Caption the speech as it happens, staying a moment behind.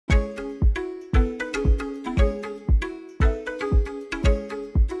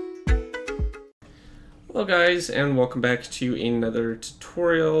Hello guys, and welcome back to another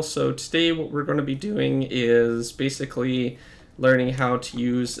tutorial. So today what we're going to be doing is basically learning how to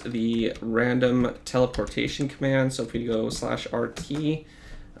use the random teleportation command. So if we go /RT,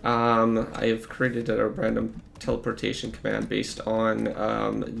 I've created a random teleportation command based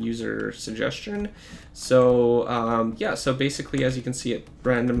on user suggestion. So yeah, so basically as you can see, it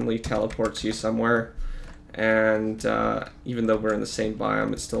randomly teleports you somewhere. And even though we're in the same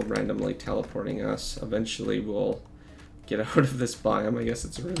biome, it's still randomly teleporting us. Eventually we'll get out of this biome. I guess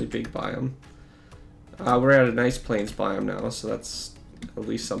it's a really big biome. We're at a nice plains biome now, so that's at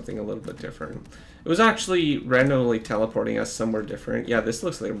least something a little bit different. It was actually randomly teleporting us somewhere different. Yeah, this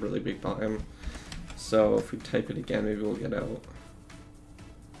looks like a really big biome. So if we type it again, maybe we'll get out.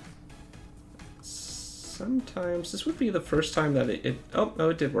 Sometimes, this would be the first time that oh, no,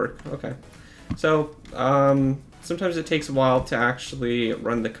 it did work. Okay. So, sometimes it takes a while to actually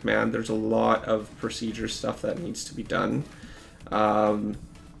run the command. There's a lot of procedure stuff that needs to be done.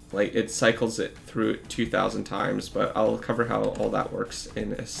 Like, it cycles it through 2,000 times, but I'll cover how all that works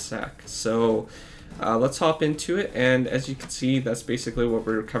in a sec. So, let's hop into it, and as you can see, that's basically what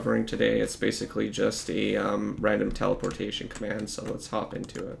we're covering today. It's basically just a random teleportation command, so let's hop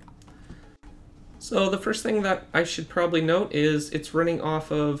into it. So the first thing that I should probably note is it's running off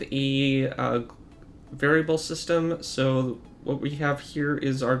of a variable system. So what we have here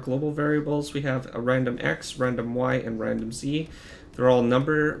is our global variables. We have a random x, random y, and random z. They're all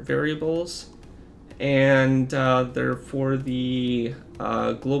number variables, and they're for the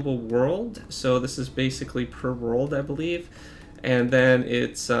global world. So this is basically per world, I believe. And then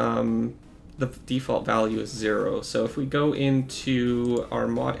it's the default value is 0. So if we go into our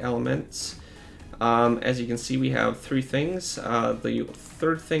mod elements, as you can see, we have three things. The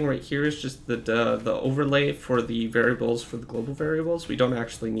third thing right here is just the overlay for the variables, for the global variables. We don't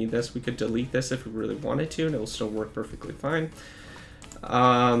actually need this. We could delete this if we really wanted to, and it will still work perfectly fine.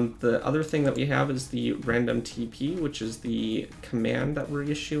 The other thing that we have is the random TP, which is the command that we're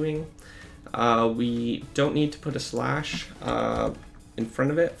issuing. We don't need to put a slash in front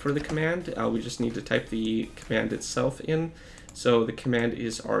of it for the command. We just need to type the command itself in. So the command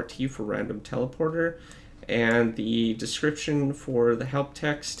is RT for random teleporter, and the description for the help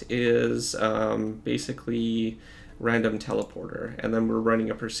text is basically random teleporter, and then we're running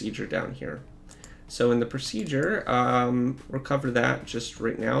a procedure down here. So in the procedure, we'll cover that just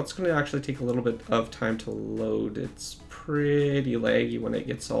right now. It's going to actually take a little bit of time to load. It's pretty laggy when it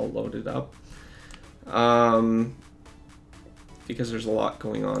gets all loaded up. Because there's a lot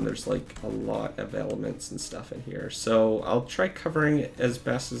going on. There's like a lot of elements and stuff in here. So I'll try covering it as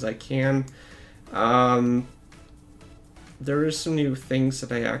best as I can. There is some new things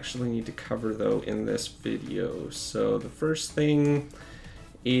that I actually need to cover though in this video. So the first thing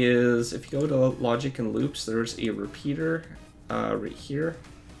is, if you go to logic and loops, there's a repeater right here.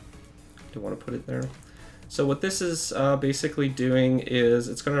 Don't want to put it there. So what this is basically doing is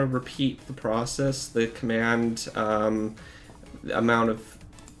it's going to repeat the process, the command, the amount of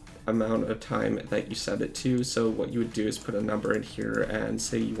time that you set it to. So what you would do is put a number in here and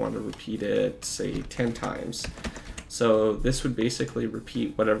say you want to repeat it, say 10 times. So this would basically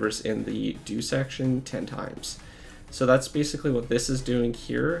repeat whatever's in the do section 10 times. So that's basically what this is doing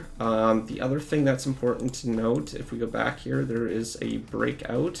here. The other thing that's important to note, if we go back here, there is a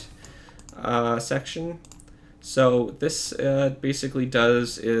breakout section. So this basically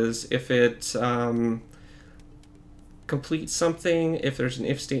does is if it complete something, if there's an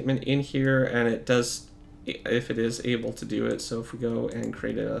if statement in here, and it does, if it is able to do it. So if we go and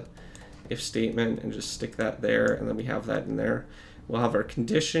create a if statement and just stick that there, and then we have that in there, we'll have our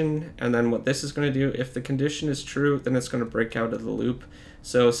condition. And then what this is going to do, if the condition is true, then it's going to break out of the loop.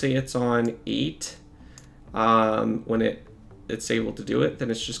 So say it's on 8 when it's able to do it,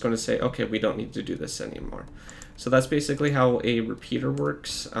 then it's just going to say, okay, we don't need to do this anymore. So that's basically how a repeater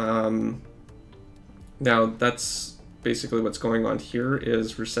works. Now that's basically what's going on here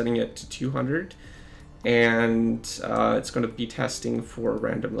is we're setting it to 200, and it's going to be testing for a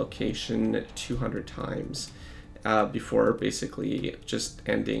random location 200 times before basically just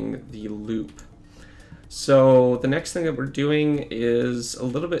ending the loop. So the next thing that we're doing is a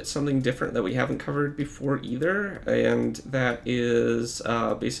little bit something different that we haven't covered before either, and that is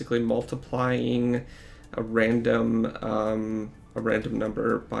basically multiplying a random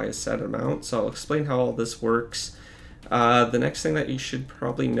number by a set amount. So I'll explain how all this works. The next thing that you should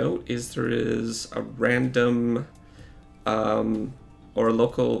probably note is there is a random or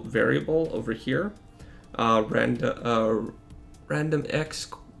local variable over here, random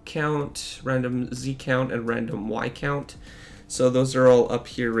x count, random z count, and random y count. So those are all up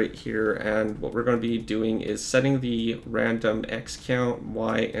here, right here, and what we're going to be doing is setting the random x count,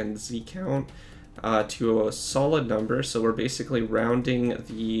 y, and z count to a solid number. So we're basically rounding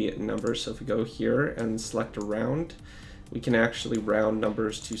the number. So if we go here and select a round, we can actually round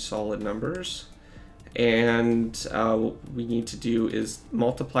numbers to solid numbers. And what we need to do is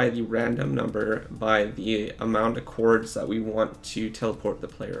multiply the random number by the amount of chords that we want to teleport the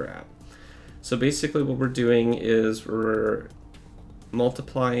player at. So basically what we're doing is we're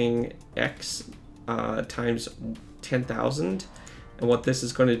multiplying x times 10,000, and what this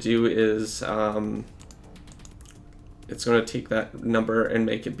is going to do is it's going to take that number and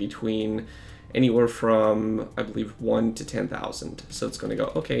make it between anywhere from, I believe, 1 to 10,000. So it's going to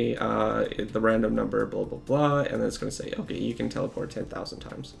go, okay, the random number, blah, blah, blah, and then it's going to say, okay, you can teleport 10,000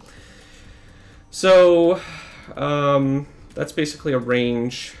 times. So that's basically a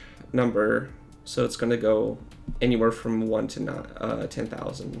range number. So it's going to go anywhere from 1 to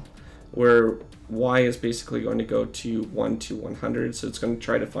 10,000, where y is basically going to go to 1 to 100. So it's going to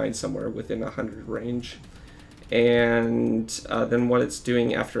try to find somewhere within 100 range. And then what it's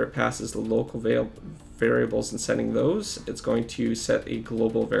doing after it passes the local variables and setting those, it's going to set a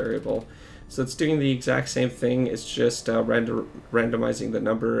global variable. So it's doing the exact same thing, it's just randomizing the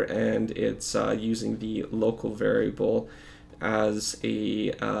number, and it's using the local variable as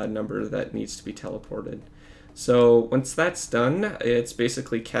a number that needs to be teleported. So once that's done, it's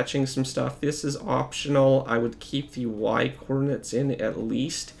basically catching some stuff. This is optional. I would keep the y coordinates in at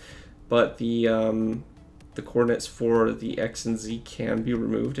least, but the coordinates for the x and z can be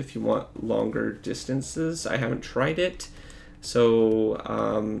removed if you want longer distances. I haven't tried it,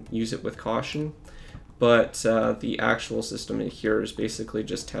 so use it with caution. But the actual system in here is basically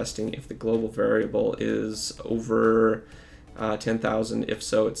just testing if the global variable is over 10,000. If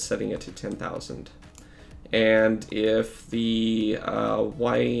so, it's setting it to 10,000. And if the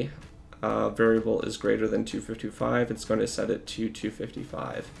y variable is greater than 255, it's going to set it to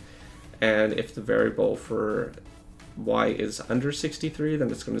 255. And if the variable for y is under 63, then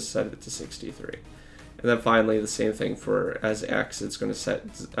it's going to set it to 63. And then finally, the same thing for as x, it's going to set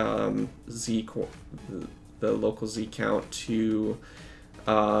z, the local z count to,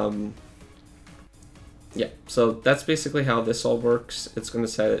 yeah. So that's basically how this all works. It's going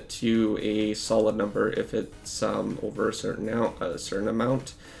to set it to a solid number if it's over a certain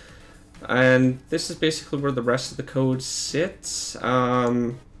amount. And this is basically where the rest of the code sits.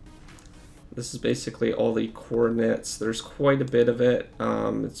 This is basically all the coordinates. There's quite a bit of it.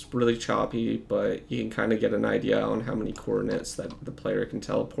 It's really choppy, but you can kind of get an idea on how many coordinates that the player can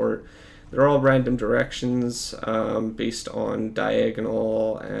teleport. They're all random directions based on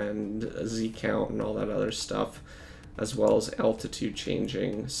diagonal and z count and all that other stuff, as well as altitude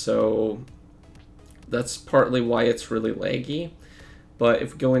changing. So that's partly why it's really laggy. But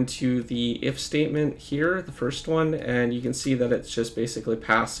if we go into the if statement here, the first one, and you can see that it's just basically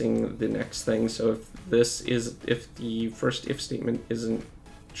passing the next thing. So if the first if statement isn't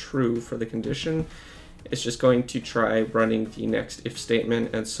true for the condition, it's just going to try running the next if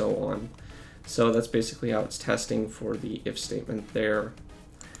statement and so on. So that's basically how it's testing for the if statement there.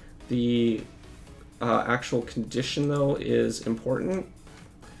 The actual condition, though, is important.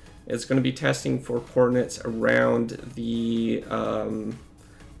 It's going to be testing for coordinates around the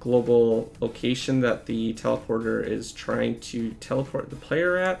global location that the teleporter is trying to teleport the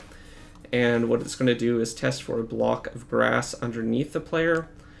player at. And what it's going to do is test for a block of grass underneath the player.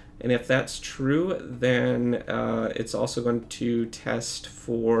 And if that's true, then it's also going to test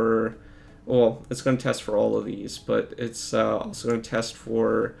for, well, it's going to test for all of these, but it's also going to test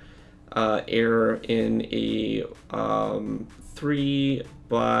for air in a 3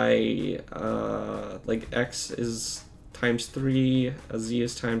 by, like x is times 3, z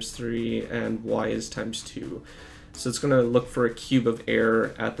is times 3, and y is times 2. So it's going to look for a cube of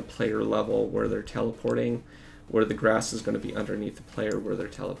air at the player level where they're teleporting, where the grass is going to be underneath the player where they're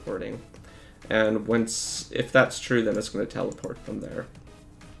teleporting. And if that's true, then it's going to teleport them there.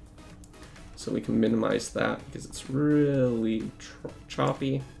 So we can minimize that because it's really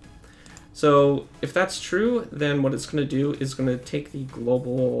choppy. So if that's true, then what it's going to do is going to take the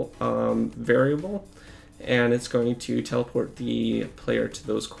global variable, and it's going to teleport the player to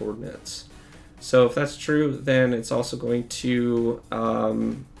those coordinates. So if that's true, then it's also going to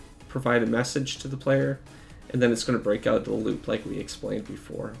provide a message to the player, and then it's going to break out the loop like we explained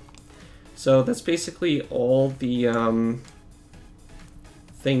before. So that's basically all the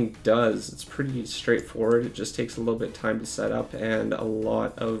thing does. It's pretty straightforward. It just takes a little bit of time to set up and a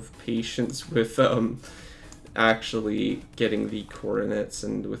lot of patience with actually getting the coordinates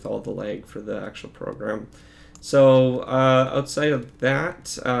and with all the lag for the actual program. So outside of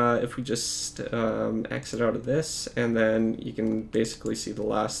that, if we just exit out of this, and then you can basically see the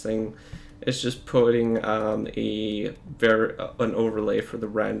last thing. It's just putting an overlay for the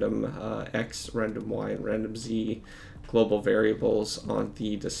random X, random Y, and random Z global variables on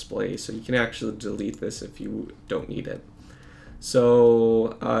the display. So you can actually delete this if you don't need it.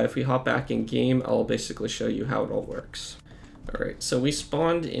 So if we hop back in game, I'll basically show you how it all works. Alright, so we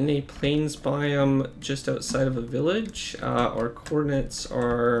spawned in a plains biome just outside of a village. Our coordinates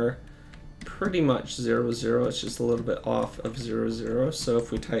are pretty much 0, 0. It's just a little bit off of 0, 0. So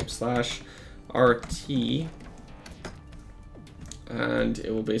if we type /RT, and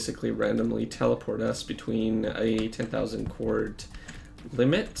it will basically randomly teleport us between a 10,000 chord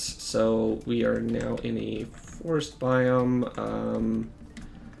limit. So we are now in a forest biome,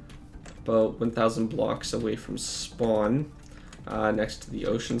 about 1,000 blocks away from spawn, next to the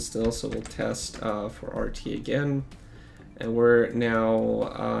ocean still. So we'll test for RT again, and we're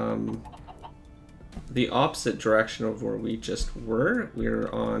now the opposite direction of where we just were. We're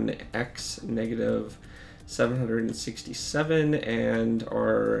on X negative 767, and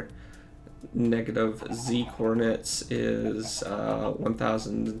our negative Z coordinates is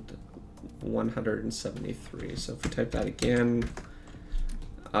 1,173. So if we type that again,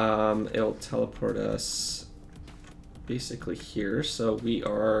 it'll teleport us basically here. So we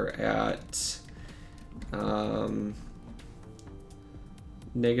are at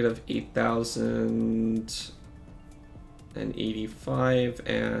negative 8,085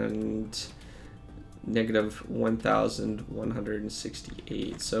 and negative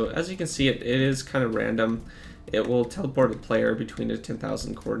 1,168. So as you can see, it is kind of random. It will teleport a player between a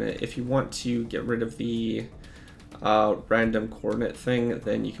 10,000 coordinate. If you want to get rid of the random coordinate thing,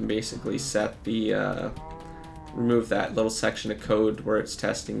 then you can basically set the remove that little section of code where it's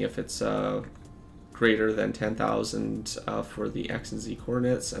testing if it's greater than 10,000 for the X and Z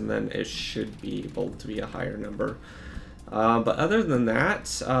coordinates, and then it should be able to be a higher number. But other than that,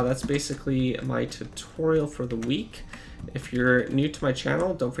 that's basically my tutorial for the week. If you're new to my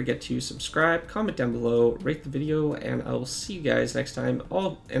channel, don't forget to subscribe, comment down below, rate the video, and I will see you guys next time.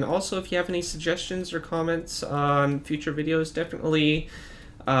 And also, if you have any suggestions or comments on future videos, definitely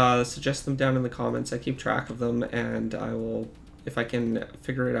suggest them down in the comments. I keep track of them, and I will, if I can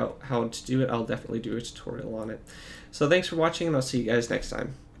figure it out how to do it, I'll definitely do a tutorial on it. So thanks for watching, and I'll see you guys next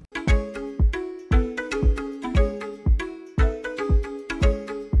time.